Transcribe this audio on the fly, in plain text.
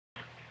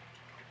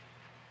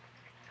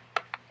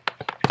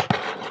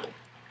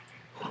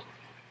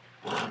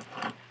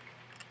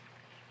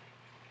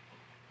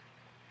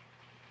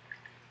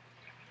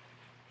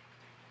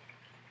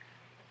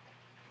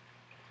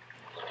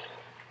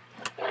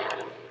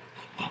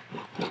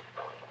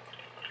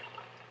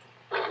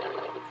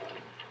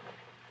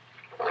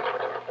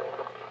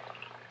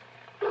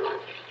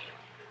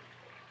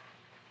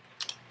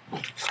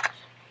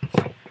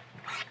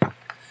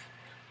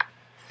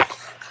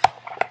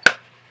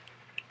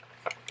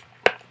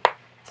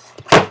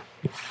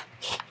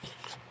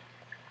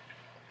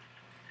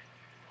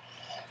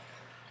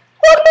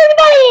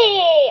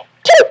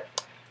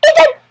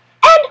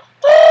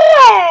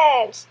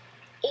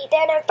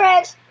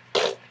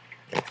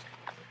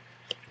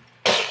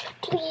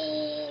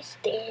Please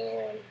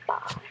stand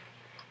by.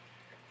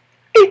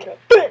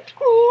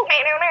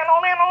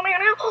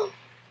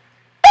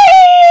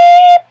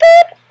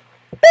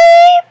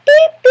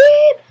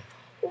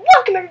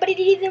 Welcome everybody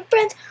to Ethan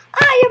Friends.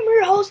 I am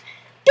your host,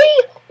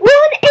 the one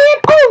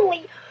and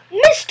only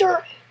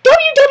Mr.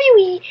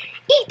 WWE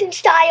Ethan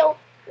Style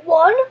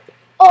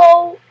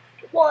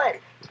 101.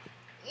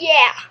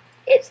 Yeah,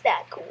 it's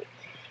that cool.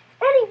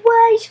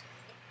 Anyways,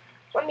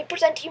 let me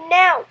present to you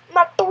now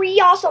my three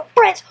awesome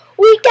friends.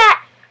 We got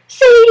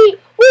Sadie,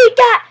 we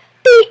got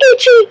the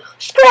Itchy,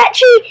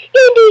 Scratchy,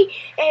 Indy,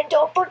 and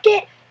don't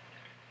forget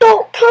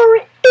the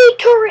current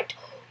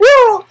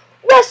World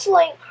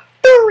Wrestling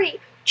Furry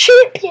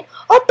Champion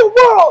of the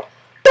world,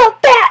 the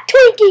Fat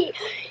Twinkie,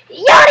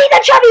 Yanni the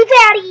Chubby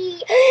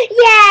Fatty!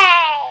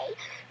 Yay!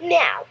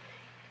 Now,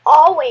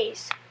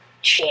 always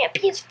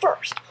champions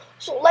first.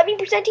 So let me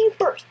present to you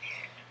first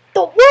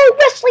the World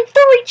Wrestling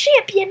Furry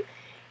Champion,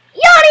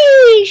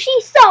 Yanni!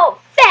 She's so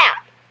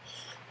fat!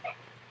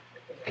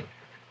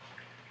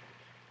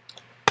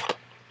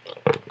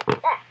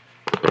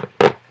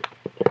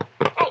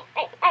 Hey,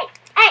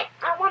 I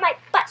don't want my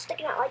butt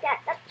sticking out like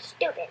that. That's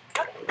stupid.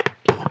 Okay.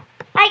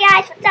 Hi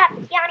guys, what's up?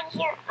 It's Yanni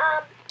here.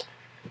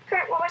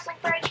 Current World Wrestling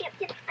Furry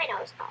Champion. I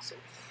know, it's awesome.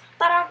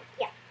 But,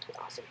 yeah, it's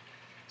awesome.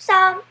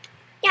 So,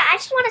 yeah, I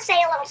just want to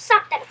say a little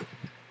something,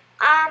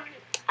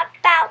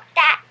 about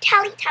that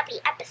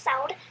Teletubby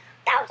episode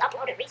that was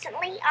uploaded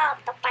recently of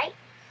the fight.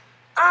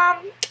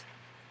 I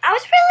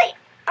was really,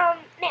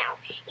 now,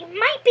 you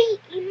might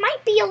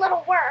be a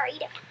little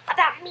worried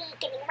about me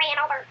getting ran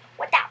over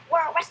with that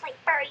World Wrestling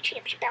Furry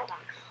Championship belt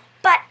on.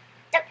 But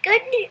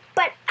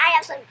I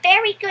have some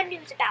very good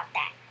news about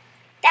that.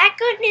 That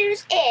good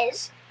news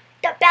is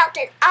the belt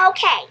is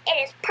okay. It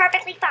is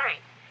perfectly fine.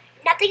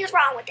 Nothing is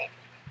wrong with it.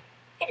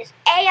 It is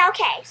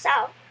A-okay.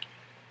 So,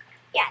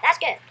 yeah, that's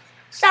good.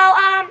 So,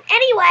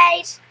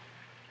 anyways,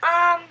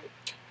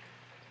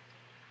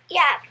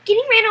 yeah,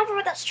 getting ran over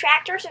with those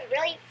tractors is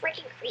really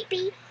freaking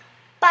creepy.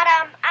 But,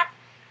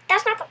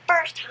 that's not the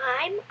first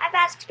time I've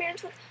had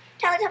experience with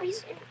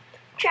Teletubbies and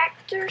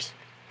tractors.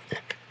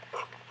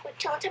 With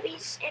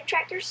Teletubbies and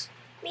tractors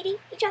meeting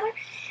each other.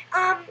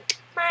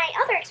 My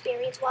other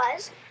experience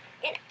was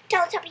in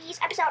Teletubbies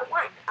episode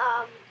 1.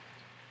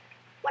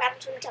 What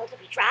happens when the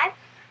Teletubbies drive?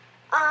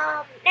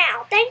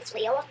 Now,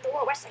 thankfully, I wasn't the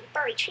World Wrestling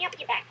Furry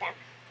Champion back then,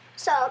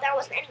 so there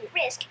wasn't any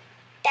risk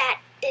that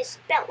this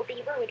belt would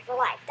be ruined for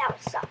life. That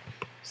would suck.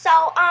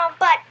 So,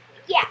 but,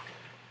 yeah,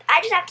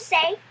 I just have to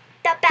say,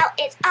 the belt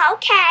is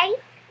okay.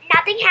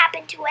 Nothing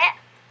happened to it.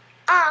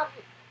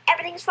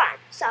 Everything's fine.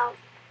 So,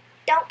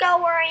 don't go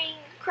worrying,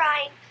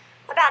 crying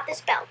about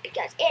this belt,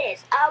 because it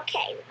is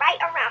okay.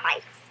 Right around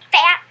my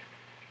fat,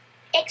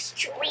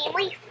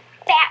 extremely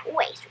fat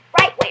waist.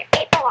 Right where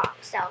it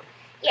belongs. So,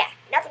 yeah,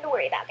 nothing to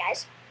worry about,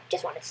 guys.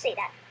 Just wanted to say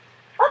that.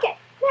 Okay,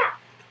 now,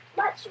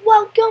 let's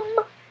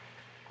welcome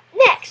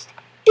next,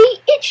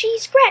 the Itchy,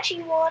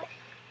 Scratchy one,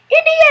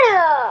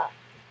 Indiana!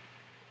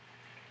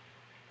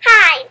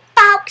 Hi,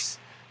 folks.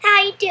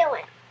 How you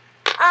doing?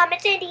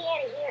 It's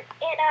Indiana here,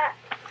 and,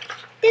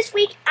 this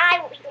week I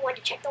will be the one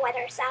to check the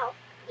weather, so,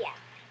 yeah.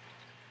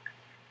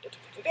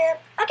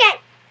 Okay,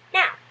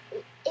 now,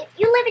 if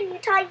you live in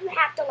Utah, you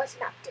have to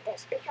listen up to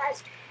this,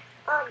 because,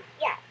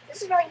 yeah,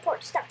 this is really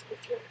important stuff to be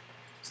feeling.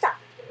 Stuff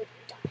to be in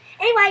Utah.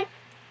 Anyway,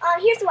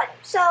 here's the weather.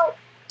 So,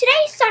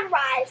 today's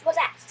sunrise was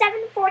at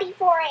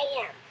 7:44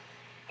 a.m.,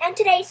 and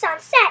today's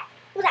sunset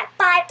was at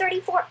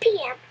 5:34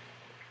 p.m.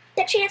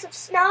 The chance of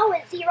snow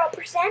is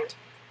 0%.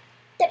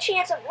 The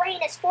chance of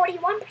rain is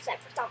 41%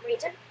 for some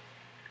reason.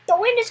 The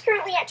wind is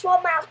currently at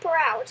 12 miles per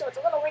hour, so it's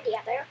a little windy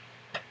out there.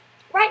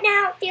 Right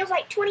now, it feels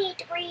like 28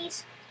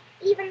 degrees,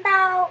 even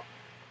though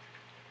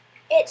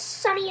it's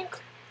sunny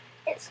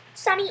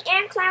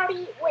and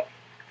cloudy with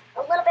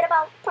a little bit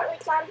of partly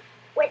cloudy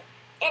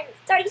and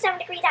 37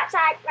 degrees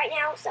outside right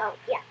now. So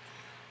yeah,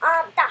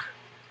 the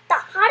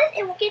hottest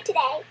it will get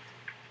today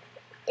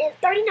is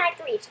 39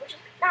 degrees, which is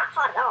not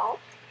hot at all,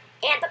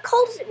 and the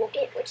coldest it will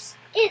get, which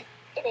is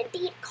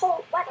indeed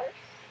cold weather,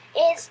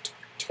 is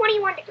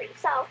 21 degrees.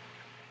 So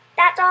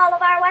that's all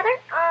of our weather.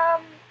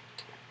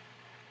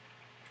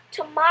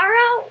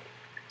 Tomorrow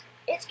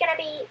it's gonna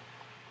be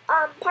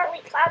partly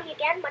cloudy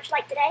again, much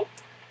like today.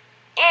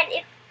 And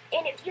if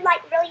you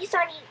like really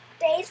sunny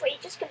days where you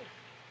just can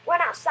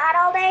run outside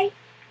all day,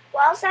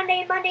 well,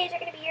 Sunday and Mondays are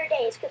gonna be your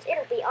days, because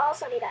it'll be all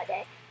sunny that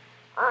day.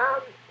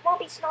 Won't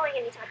be snowing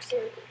anytime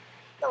soon.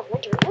 No,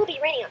 winter. It will be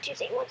raining on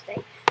Tuesday and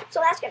Wednesday,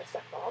 so that's gonna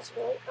suck balls,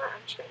 really.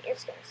 I'm just kidding.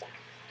 It's gonna suck.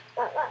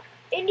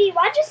 Indy,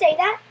 why'd you say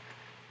that?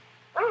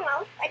 I don't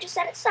know. I just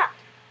said it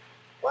sucked.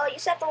 Well, you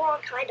said the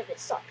wrong kind of it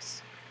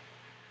sucks.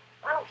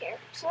 I don't care.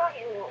 So long as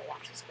you won't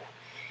watch this video.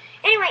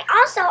 Anyway,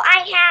 also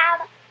I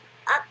have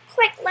a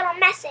quick little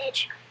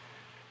message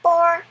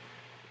for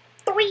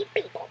 3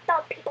 people.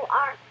 Those people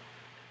are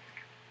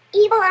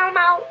Evil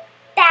Elmo,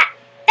 that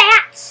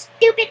fat,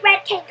 stupid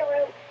Red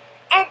Kangaroo,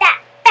 and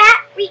that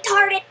fat,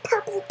 retarded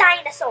purple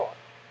dinosaur.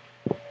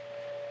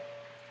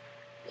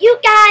 You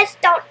guys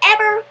don't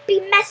ever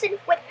be messing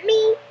with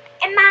me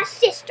and my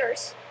sister.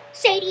 tractors,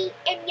 Sadie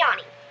and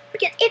Yanni.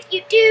 Because if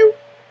you do,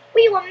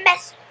 we will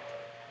mess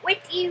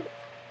with you.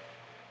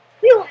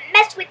 We will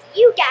mess with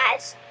you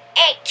guys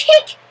and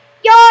kick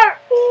your.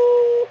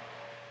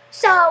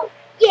 So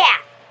yeah,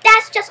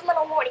 that's just a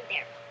little warning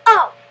there.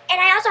 Oh,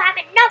 and I also have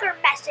another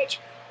message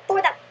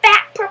for the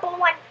fat purple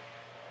one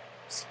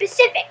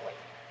specifically.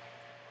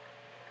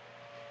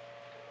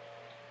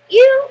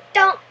 You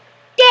don't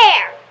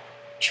dare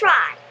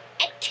try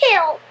and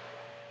kill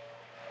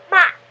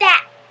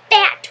that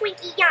fat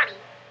Twinkie Yanni.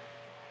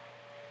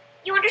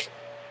 You understand?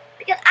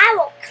 Because I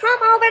will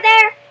come over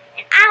there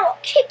and I will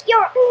kick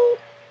your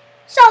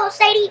solo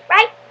Sadie,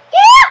 right?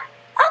 Yeah!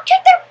 I'll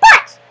kick their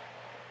butts!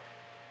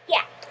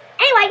 Yeah.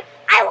 Anyway,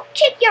 I will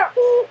kick your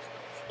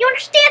You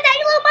understand that,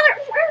 you little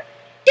mother?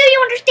 Do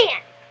you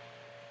understand?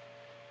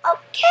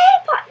 Okay,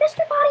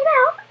 Mr. Potty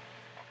Mouth.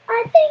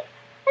 I think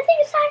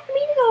it's time for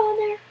me to go on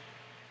there.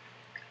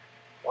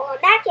 Well,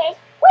 in that case,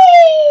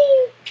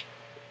 whee!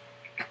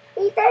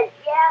 Ethan,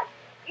 yeah,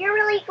 you're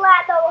really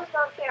glad that wasn't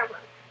on camera.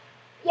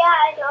 Yeah,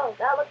 I know,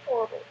 that looked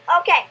horrible.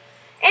 Okay,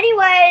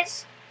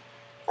 anyways,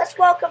 let's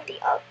welcome the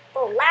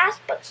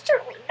last but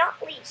certainly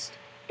not least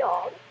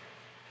dog,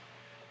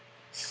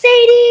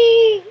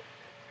 Sadie!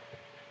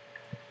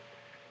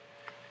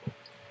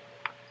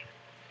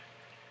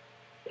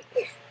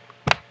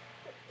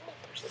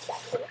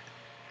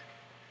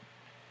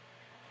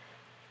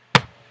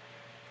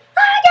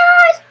 Hi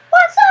guys,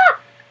 what's up?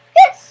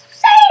 It's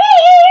Sadie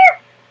here!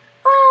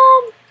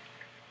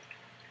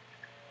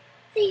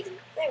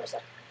 There was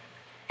a...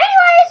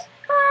 Anyways,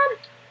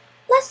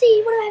 let's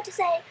see, what do I have to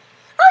say?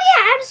 Oh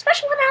yeah, I have a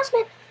special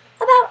announcement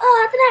about,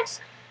 the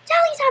next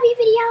Teletubby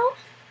video.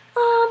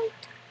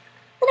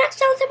 The next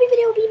Teletubby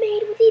video will be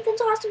made with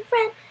Ethan's awesome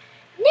friend,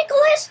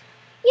 Nicholas.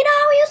 You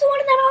know, he was the one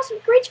in that awesome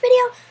Grinch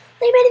video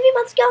they made a few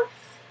months ago.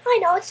 I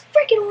know, it's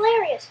freaking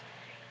hilarious.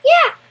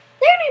 Yeah,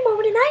 they're gonna be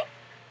moment tonight.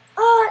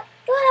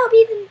 It'll help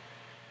Ethan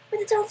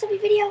with the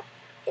Teletubby video,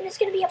 and it's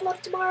gonna be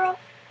uploaded tomorrow.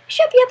 It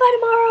should be up by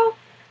tomorrow.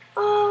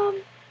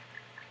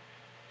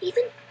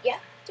 Ethan? Yeah?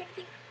 Is there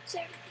anything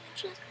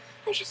else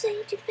I should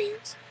say to the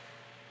fans?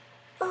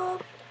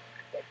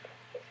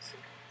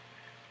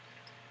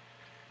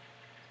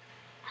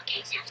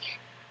 Okay, sounds good.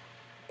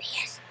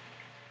 P.S.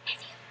 If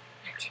you...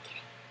 I'm just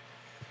kidding.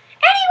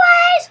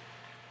 Anyways!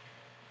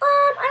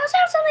 I also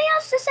have something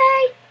else to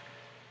say.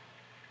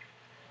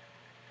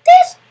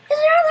 This is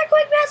another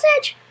quick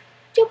message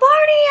to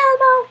Barney,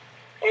 Elmo,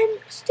 and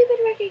stupid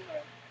Red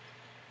Kangaroo,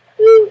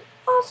 who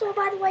also,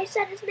 by the way,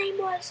 said his name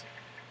was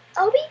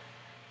Obi?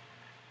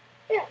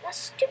 Yeah, that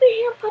stupid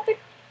hand puppet.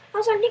 I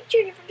was on Nick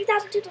Jr. from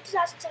 2002 to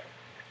 2007.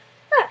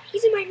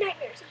 He's in my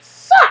nightmares. He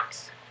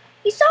sucks.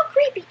 He's so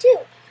creepy, too.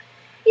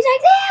 He's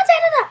like, yeah,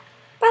 set it up.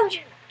 Probably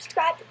shouldn't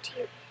describe them to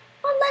you,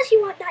 unless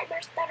you want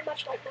nightmares that are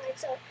much like mine.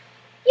 So,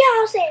 yeah,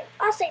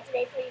 I'll save the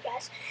name for you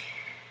guys.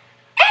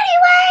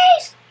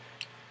 Anyways,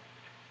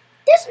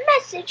 this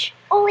message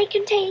only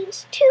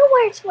contains 2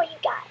 words for you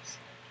guys.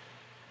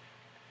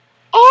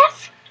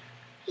 F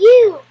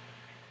you.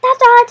 That's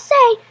all I have to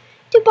say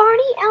to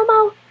Barney,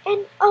 Elmo,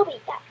 and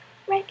Obi, that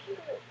Red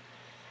Kangaroo.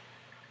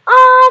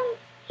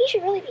 He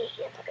should really be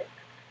a hand puppet.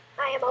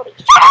 I am Obi.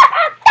 Shut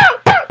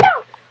up!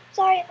 No!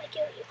 Sorry if I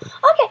killed you.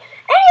 Okay,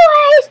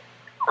 anyways,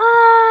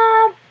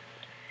 I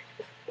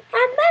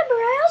remember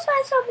I also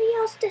had something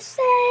else to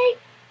say.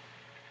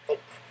 I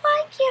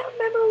quite can't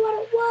remember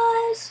what it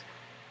was.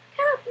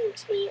 Kind of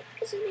hurts me,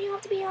 because I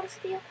have to be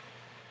honest with you.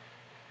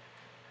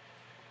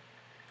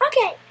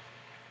 Okay.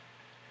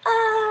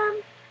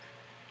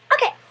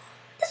 Okay.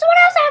 This is what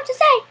else I have to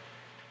say.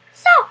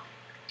 So,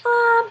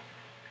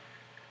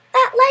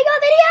 that Lego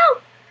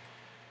video,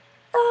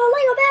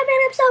 Lego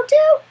Batman episode 2,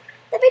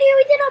 the video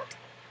we did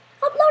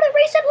uploaded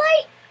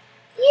recently,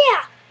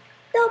 yeah,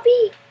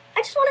 I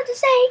just wanted to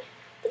say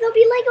that there'll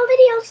be Lego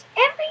videos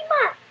every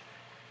month.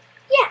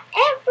 Yeah,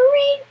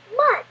 every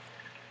month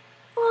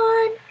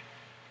on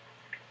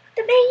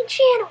the main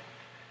channel.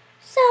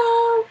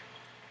 So,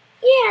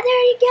 yeah,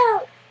 there you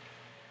go.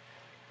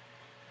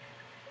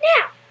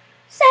 Now,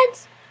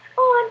 since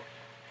on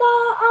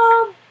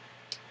the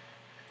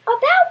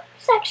About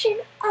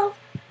section of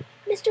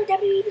Mr.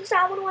 W. Ethan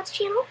Style 101's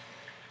channel,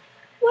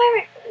 where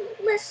it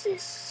lists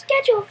his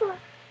schedule for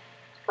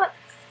what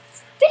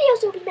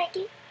videos he'll be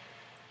making,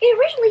 it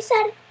originally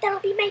said that he'll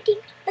be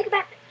making Lego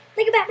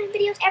Batman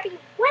videos every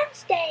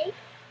Wednesday,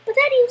 but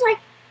then he was like,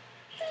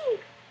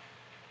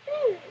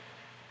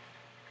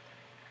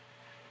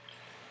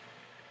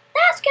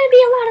 that's gonna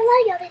be a lot of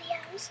Lego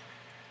videos,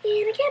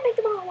 and I can't make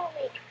them all in 1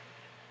 week.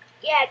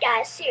 Yeah,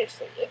 guys,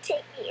 seriously, it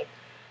took me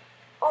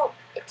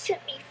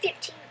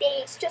 15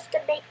 days just to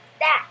make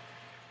that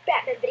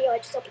Batman video I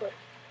just uploaded.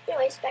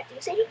 Anyways, back to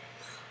you, Sadie.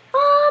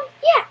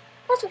 Yeah,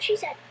 that's what she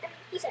said. I mean,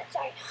 he said,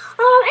 sorry.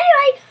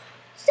 Anyway,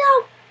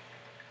 so,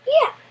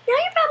 yeah, now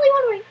you're probably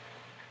wondering,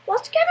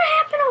 what's gonna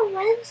happen on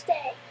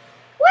Wednesday?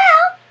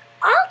 Well,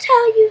 I'll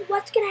tell you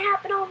what's gonna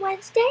happen on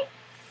Wednesday.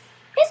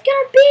 It's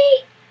gonna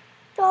be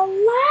the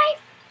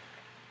life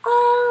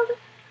of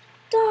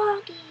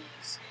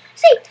doggies.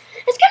 See,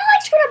 it's kind of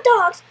like Screwed Up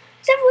Dogs,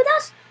 Except for with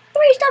us,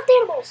 3 stuffed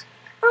animals.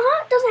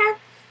 It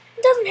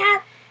doesn't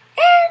have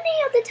any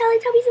of the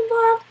Teletubbies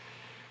involved.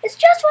 It's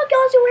just what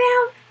goes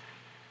around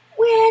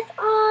with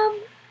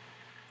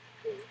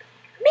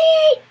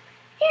me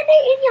and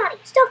Yanni,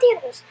 stuffed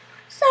animals.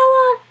 So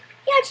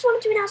yeah, I just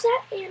wanted to announce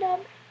that.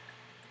 And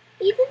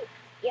Ethan,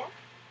 yeah,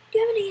 do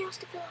you have anything else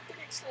to fill up the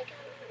next, like, I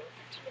don't know,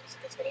 15 minutes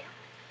of this video?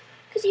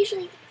 Because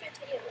usually Ethan and Friends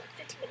video are like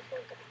 15 minutes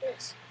longer than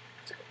this.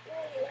 So we're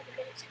only 11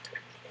 minutes into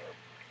it now.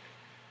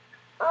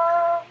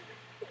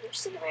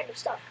 Just some random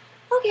stuff.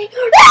 Okay.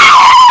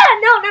 Ah!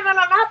 No,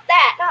 not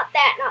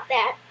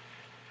that.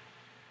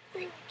 I'm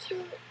gonna kill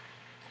someone.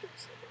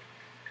 Who's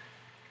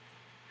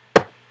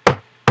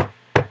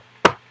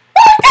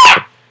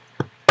that?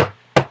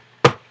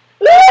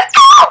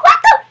 Oh, what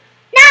the?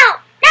 No!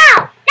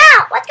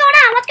 What's going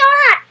on?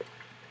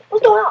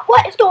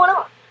 What is going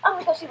on? I'm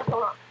gonna go see what's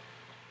going on.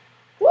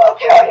 We'll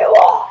kill you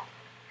all!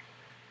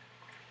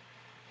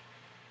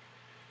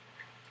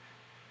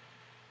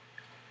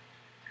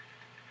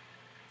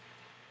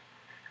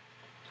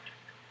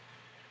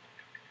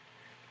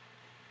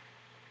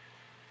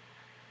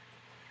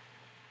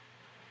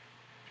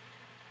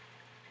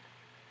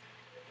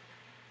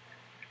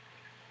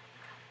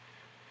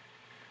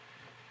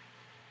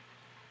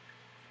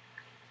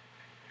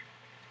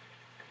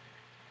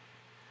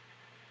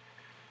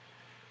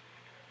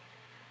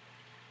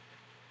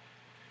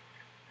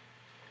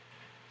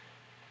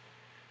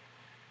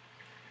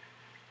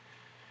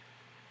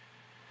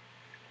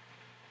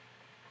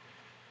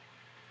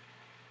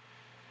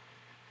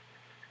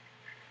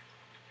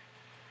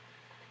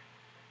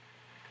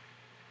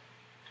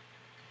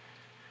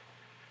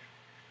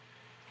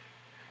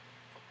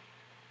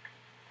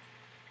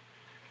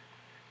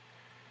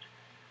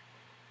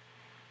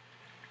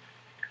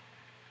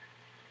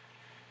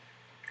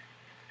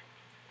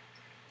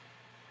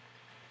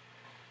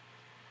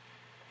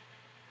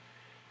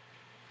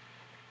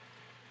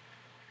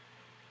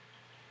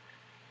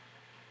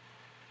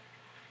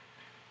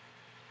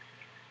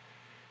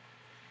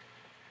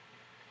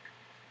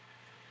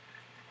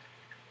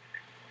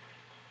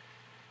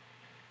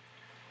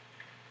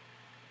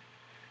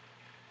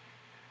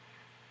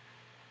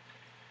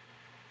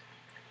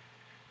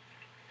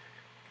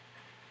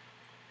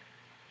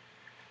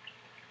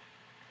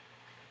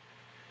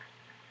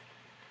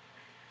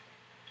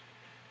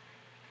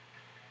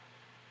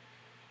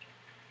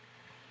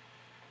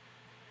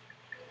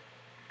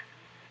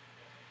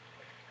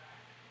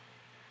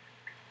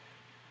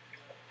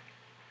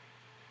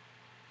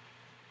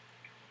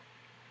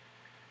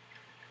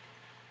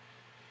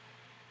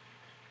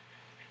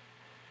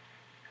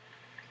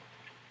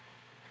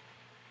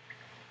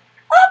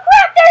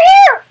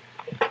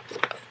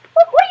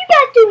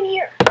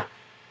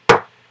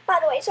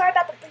 Sorry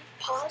about the brief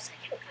pause. I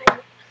couldn't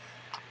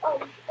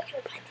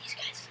find these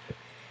guys.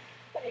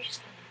 But I just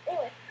found them.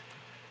 Anyway.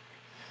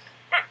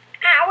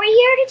 We're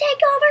here to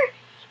take over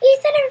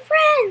Ethan and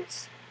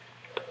Friends.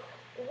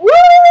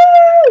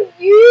 Woo!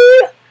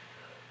 Yeah!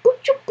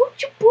 Boocha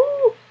boocha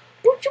boo!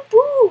 Boocha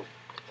boo!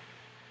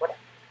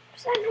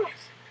 What's that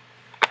noise?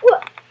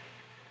 What?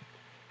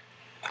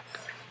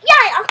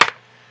 Yeah!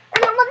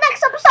 And on the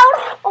next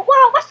episode of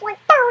World Wrestling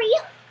 30,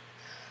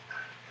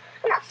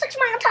 and that's 6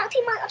 mile tag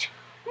team match.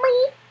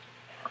 Me,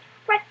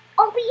 Red,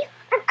 Obi,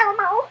 and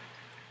Elmo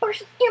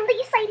versus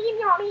Indy, Sadie, and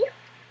Yanni.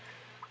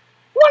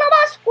 One of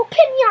us will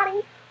pin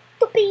Yanni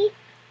to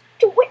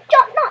win,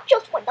 not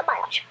just win the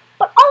match,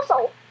 but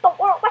also the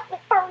World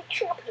Wrestling 30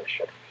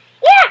 Championship.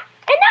 Yeah,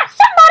 and that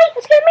somebody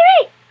is gonna be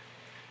me.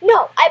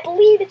 No, I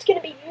believe it's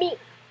gonna be me.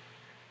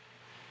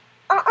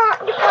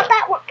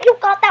 You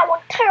got that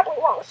one terribly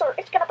wrong, sir.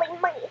 It's gonna be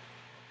me.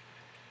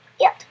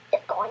 It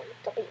is going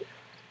to be me.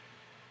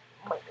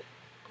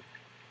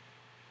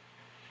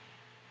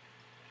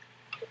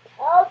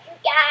 Told you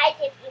guys,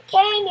 if you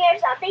came here,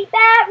 something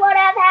bad would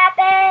have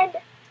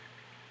happened.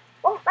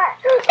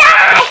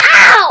 Die!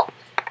 Ow!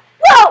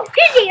 Whoa,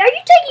 Indy, are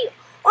you taking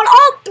on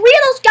all 3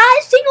 of those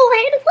guys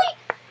single-handedly?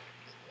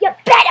 You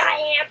bet I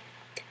am.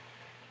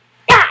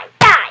 Die!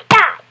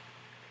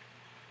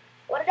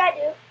 What did I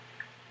do?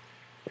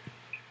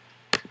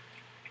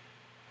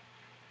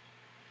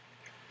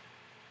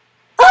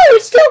 Oh,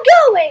 it's still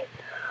going.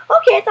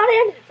 Okay, I thought I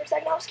ended it for a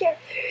second. I was scared.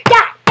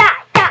 Die!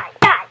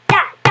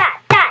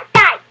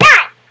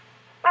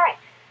 Alright.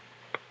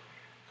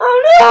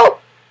 Oh no!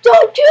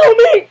 Don't kill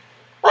me!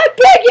 I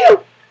beg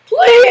you!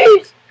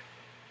 Please!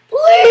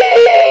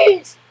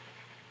 Please!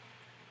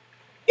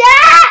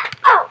 Ah!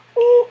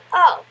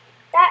 Oh.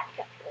 That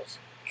was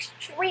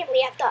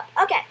extremely effed up.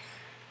 Okay.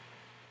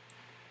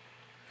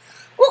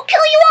 We'll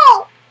kill you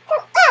all!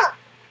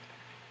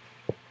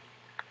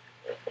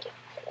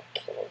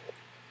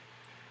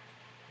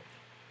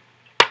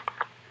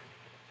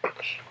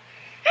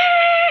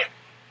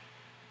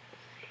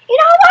 You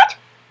know what?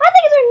 I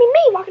think it's gonna be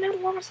me walking out of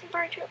the World Wrestling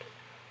Fire Trip.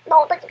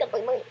 No, I think it's gonna be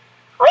me.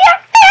 Oh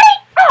yeah, Fatty!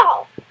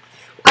 Oh!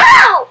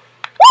 Ow!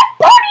 What?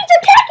 Barney's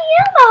attacking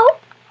Elmo!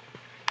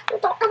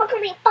 Don't ever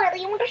come in, Fatty,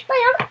 you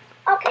understand?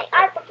 Okay,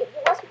 I forgive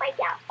you. Let's make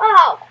out.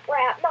 Oh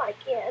crap, not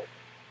again.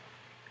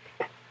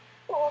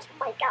 almost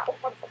make out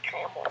over the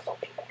camera so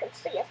people can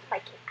see us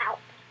making out.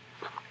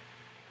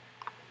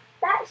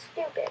 That is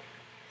stupid.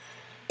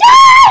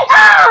 Die!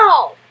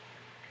 Oh!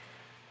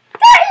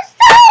 That is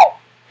so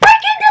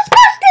freaking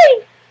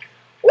disgusting!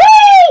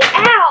 Wait!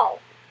 Ow!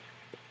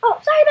 Oh,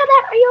 sorry about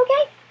that. Are you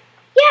okay?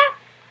 Yeah.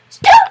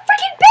 Still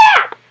freaking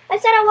bad! I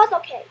said I was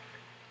okay.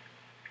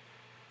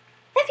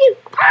 If you...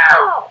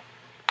 Ow!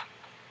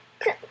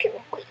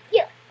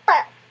 Yeah.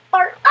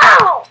 Or...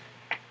 Ow!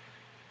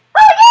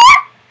 Oh, yeah!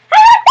 I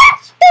like that,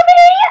 stupid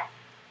idiot!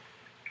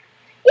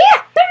 Yeah,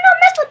 better not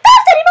mess with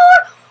us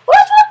anymore, or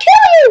else we'll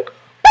kill you!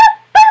 Boop,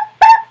 boop,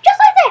 boop, just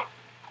like that.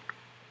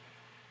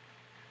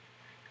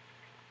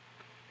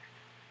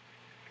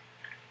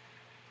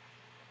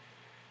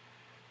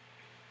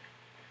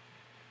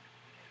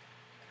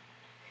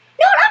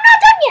 No, I'm not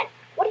done yet!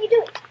 What are you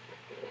doing?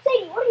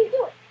 Sadie, what are you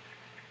doing?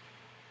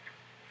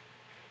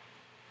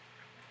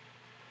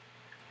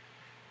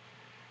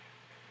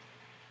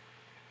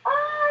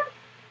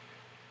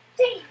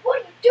 Sadie, what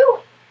are you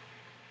doing?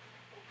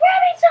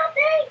 Grabbing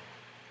something!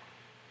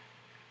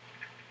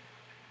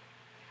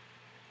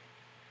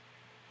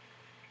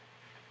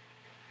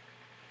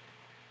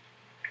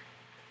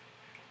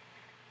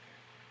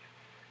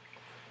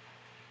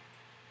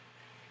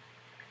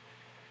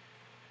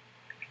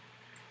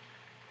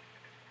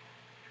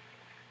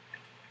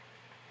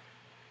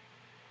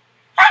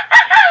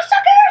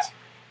 Suckers!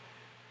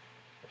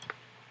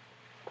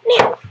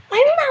 Now, I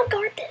will now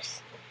guard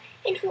this,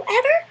 and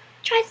whoever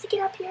tries to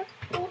get up here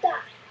will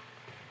die.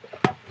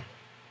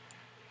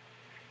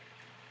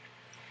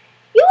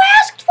 You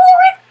asked for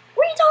it,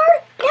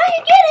 retard! Now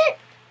you get it!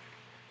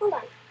 Hold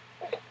on.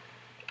 I don't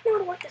know how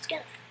to work this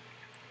gun.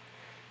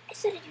 I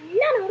said I do not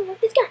know how to work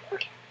this gun.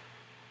 Okay.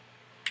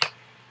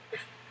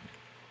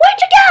 Where'd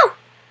you go?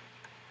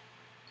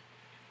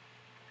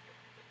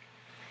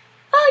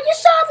 Oh, you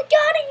saw the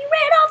gun and you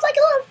ran off like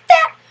a little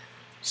fat,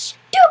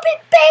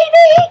 stupid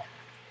baby!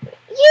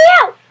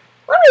 Yeah! I'm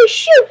gonna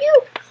shoot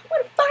you! I'm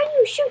gonna find you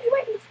and shoot you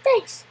right in the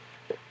face.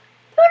 You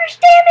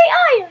understand me?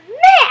 I am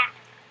mad!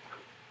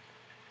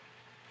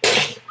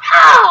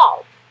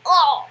 Ow!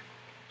 Oh!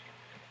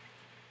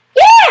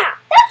 Yeah!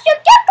 That's your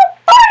get for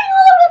farting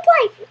all over the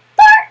place! You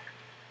fart!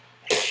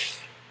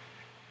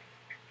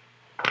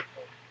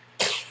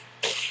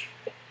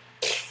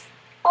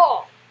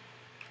 Oh!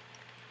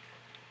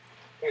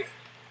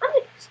 I'm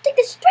gonna stick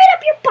this straight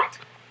up your butt!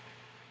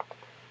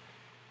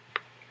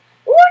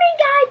 Warning,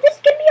 guys! This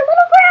can be a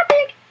little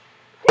graphic!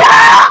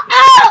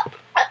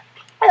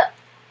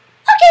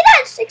 Okay,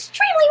 that's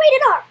extremely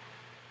rated R!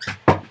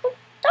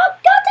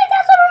 Don't take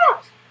that somewhere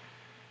else!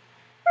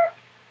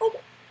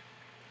 Okay.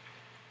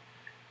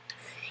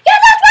 Yeah,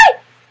 that's right!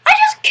 I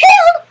just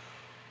killed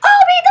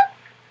Obi, the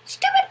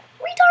stupid,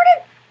 retarded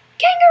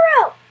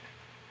kangaroo!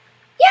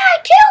 Yeah, I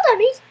killed him!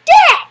 He's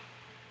dead!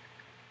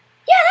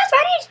 Yeah, that's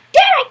right, he's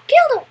dead! I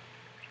killed him!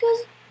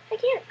 Because I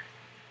can't.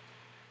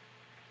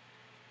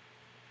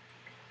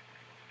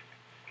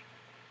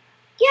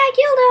 Yeah, I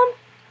killed him!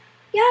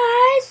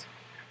 Guys,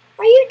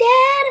 are you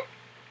dead?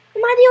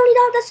 Am I the only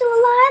dog that's still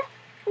alive?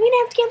 I'm gonna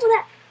have to cancel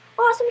that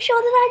awesome show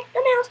that I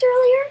announced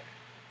earlier.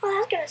 Oh,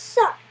 that's gonna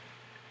suck.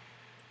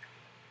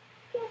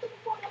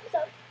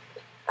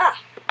 Ah,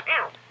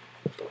 ow.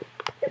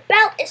 The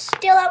belt is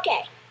still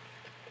okay.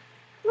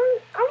 I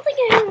don't think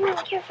anyone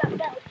really cares about the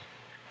belt.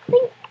 I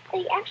think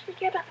they actually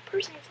care about the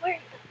person who's wearing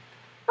it.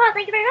 Oh,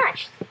 thank you very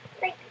much.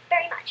 Thank you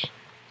very much.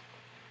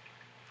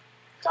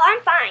 So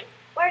I'm fine.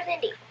 Where's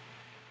Indy?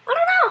 I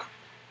don't know.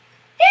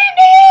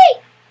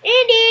 Indy!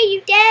 Indy,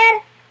 you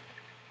dead?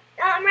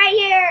 I'm right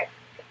here.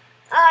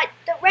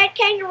 The Red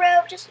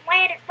Kangaroo just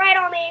landed right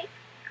on me,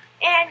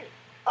 and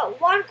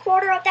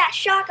 1/4 of that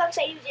shotgun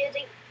set he was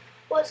using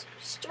was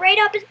straight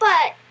up his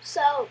butt,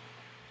 so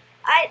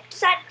I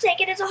decided to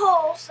take it as a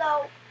whole,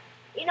 so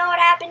you know what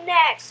happened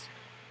next.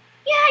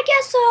 Yeah, I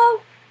guess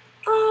so.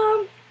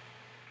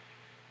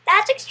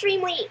 That's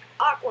extremely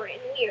awkward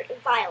and weird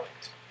and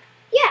violent.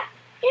 Yeah,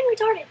 and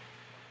retarded.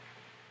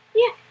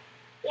 Yeah.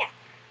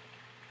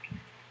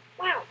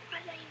 Wow, why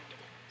did I even do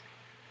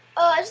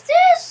that? Is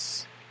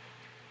this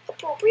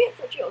appropriate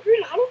for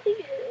children? I don't think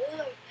it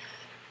is.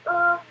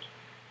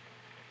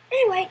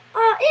 Anyway,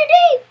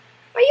 Indy,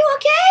 are you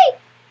okay?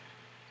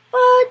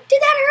 Did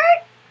that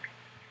hurt?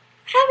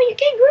 Having a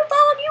kangaroo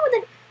follow you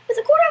with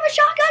a 1/4 of a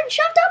shotgun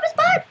shoved up his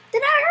butt?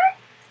 Did that hurt?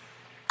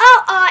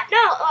 Oh,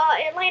 no,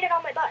 it landed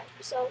on my butt,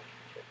 so,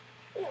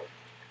 you know.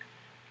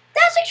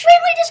 That's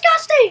extremely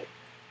disgusting!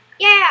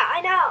 Yeah, I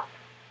know.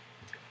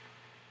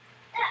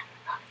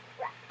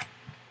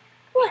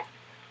 What?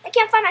 I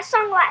can't find my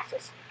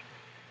sunglasses.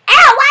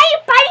 Ow, why are you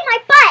biting my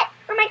butt?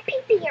 Or my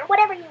pee-pee, or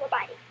whatever you were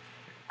biting.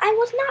 I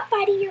was not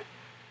biting your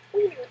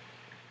wiener.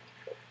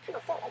 Kind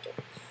of felt like it.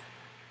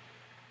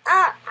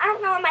 I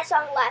don't know where my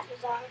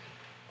sunglasses are.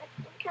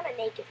 I'm kind of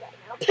naked right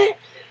now, but...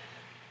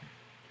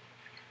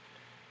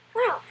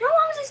 Wow, how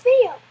long is this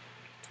video?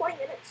 20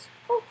 minutes.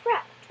 Oh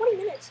crap, 20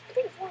 minutes. I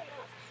think it's long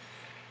enough.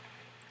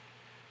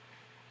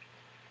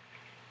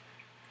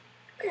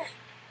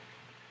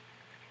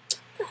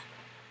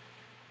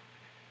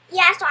 Yeah,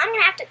 Yeah, so I'm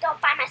gonna have to go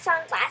find my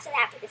sunglasses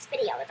after this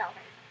video is over.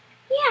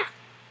 Yeah.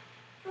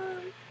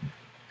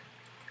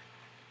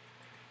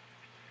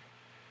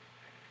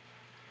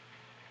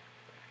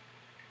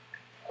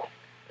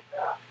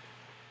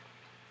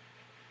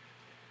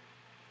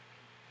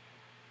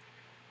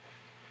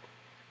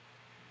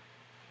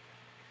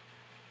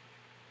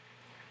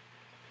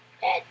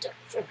 And don't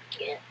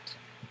forget.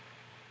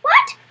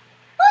 What?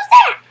 Who's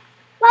that?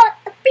 Well,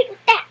 the freak was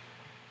that.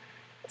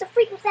 What the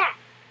freak was that?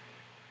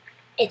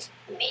 It's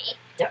me,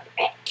 the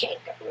Red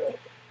Kangaroo.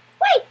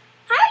 Wait,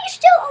 how are you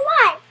still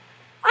alive?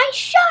 I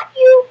shot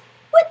you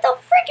with the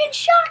freaking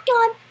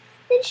shotgun,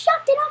 then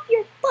shoved it up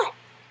your butt.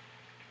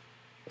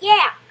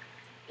 Yeah,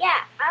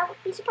 I would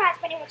be surprised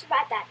if anyone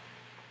survived that.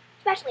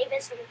 Especially if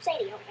it's from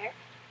Sadie over there.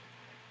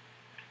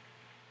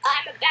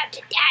 I'm about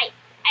to die.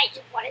 I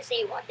just want to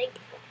say one thing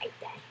before I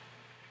die.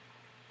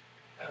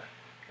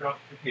 Turn off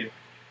the computer.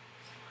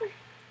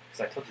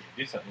 Because I told you to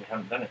do something, you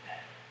haven't done it.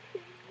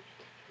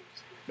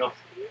 No,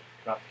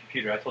 turn off the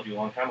computer. I told you a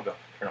long time ago.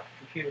 Turn off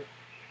the computer.